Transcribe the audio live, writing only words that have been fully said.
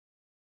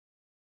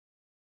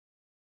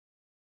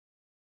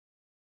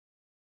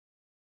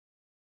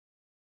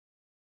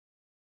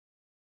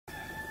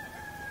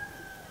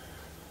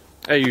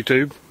Hey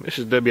YouTube, this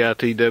is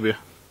WITW.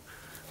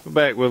 We're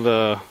back with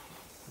another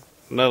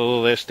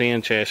little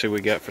S10 chassis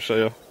we got for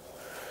sale.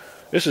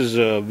 This is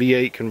a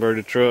V8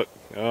 converted truck.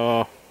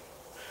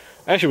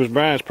 Actually was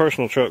Brian's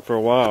personal truck for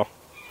a while.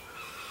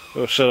 It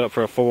was set up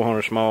for a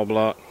 400 small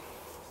block.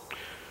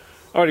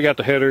 Already got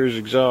the headers,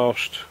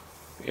 exhaust,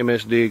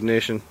 MSD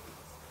ignition.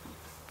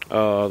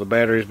 The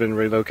battery's been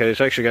relocated.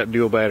 It's actually got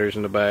dual batteries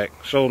in the back.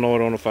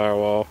 Solenoid on the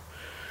firewall.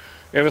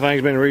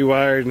 Everything's been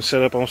rewired and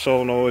set up on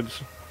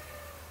solenoids.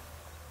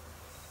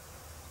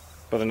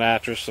 For the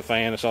nitrous, the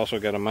fan, it's also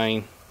got a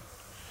main.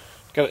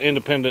 It's got an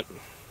independent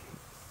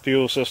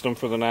fuel system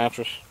for the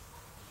nitrous.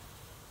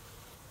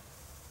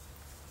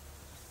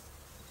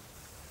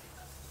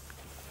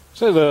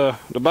 So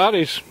the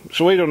body's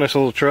sweet on this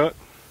little truck.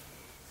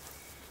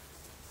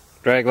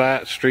 Drag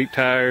lights, street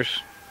tires,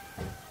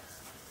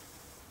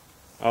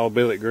 all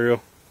billet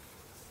grill.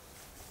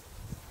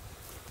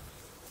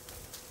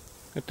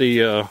 Got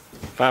the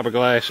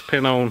fiberglass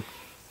pin-on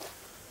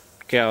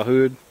cowl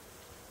hood.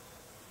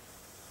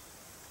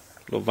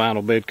 Little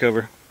vinyl bed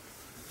cover.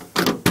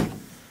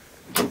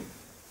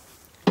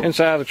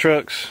 Inside the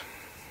truck's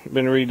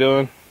been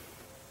redone.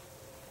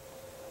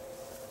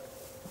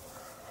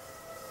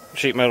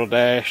 Sheet metal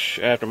dash,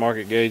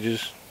 aftermarket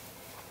gauges.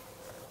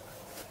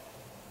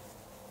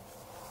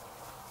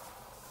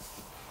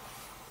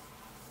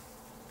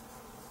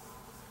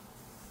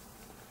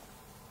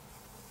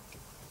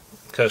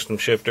 Custom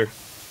shifter.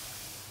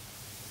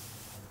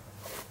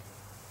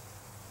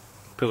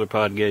 Pillar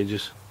pod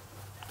gauges.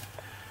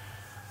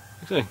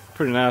 It's a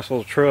pretty nice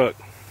little truck.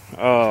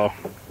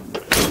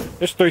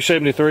 It's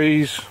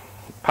 373s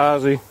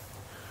posi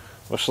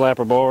with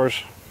slapper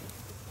bars.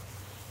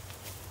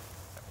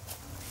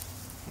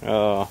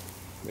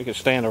 We could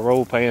stand a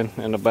roll pan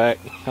in the back.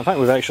 I think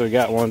we've actually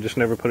got one, just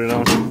never put it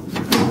on.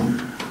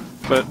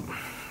 But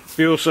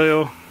fuel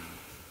cell,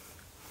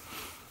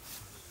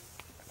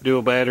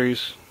 dual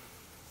batteries.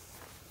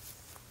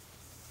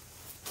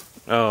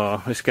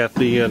 It's got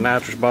the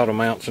nitrous bottle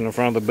mounts in the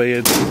front of the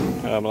bed.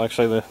 Like I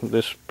say,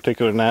 this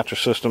particular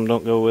nitrous system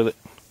don't go with it.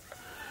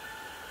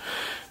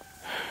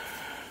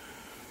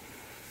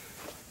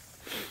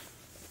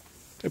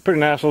 It's a pretty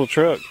nice little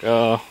truck.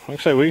 Like I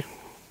say, we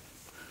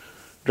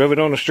drove it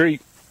on the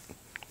street.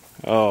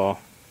 Like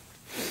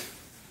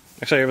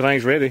I say,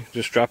 everything's ready.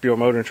 Just drop your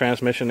motor and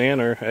transmission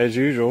in, or as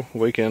usual,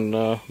 we can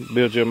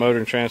build you a motor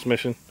and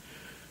transmission,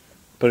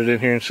 put it in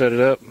here and set it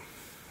up.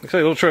 Like I say,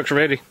 the little truck's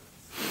ready.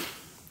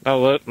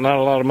 Not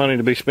a lot of money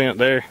to be spent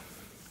there.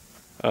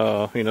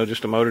 You know,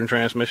 just a motor and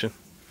transmission.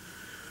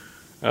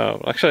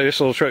 Like I say,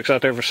 this little truck's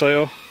out there for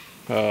sale.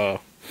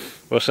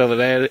 We'll sell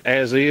it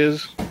as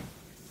is,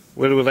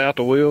 with or without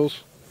the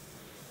wheels,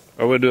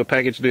 or we'll do a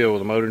package deal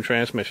with a motor and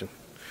transmission.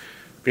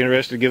 If you're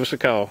interested, give us a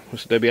call.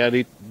 It's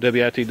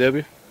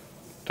WITW.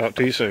 Talk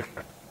to you soon.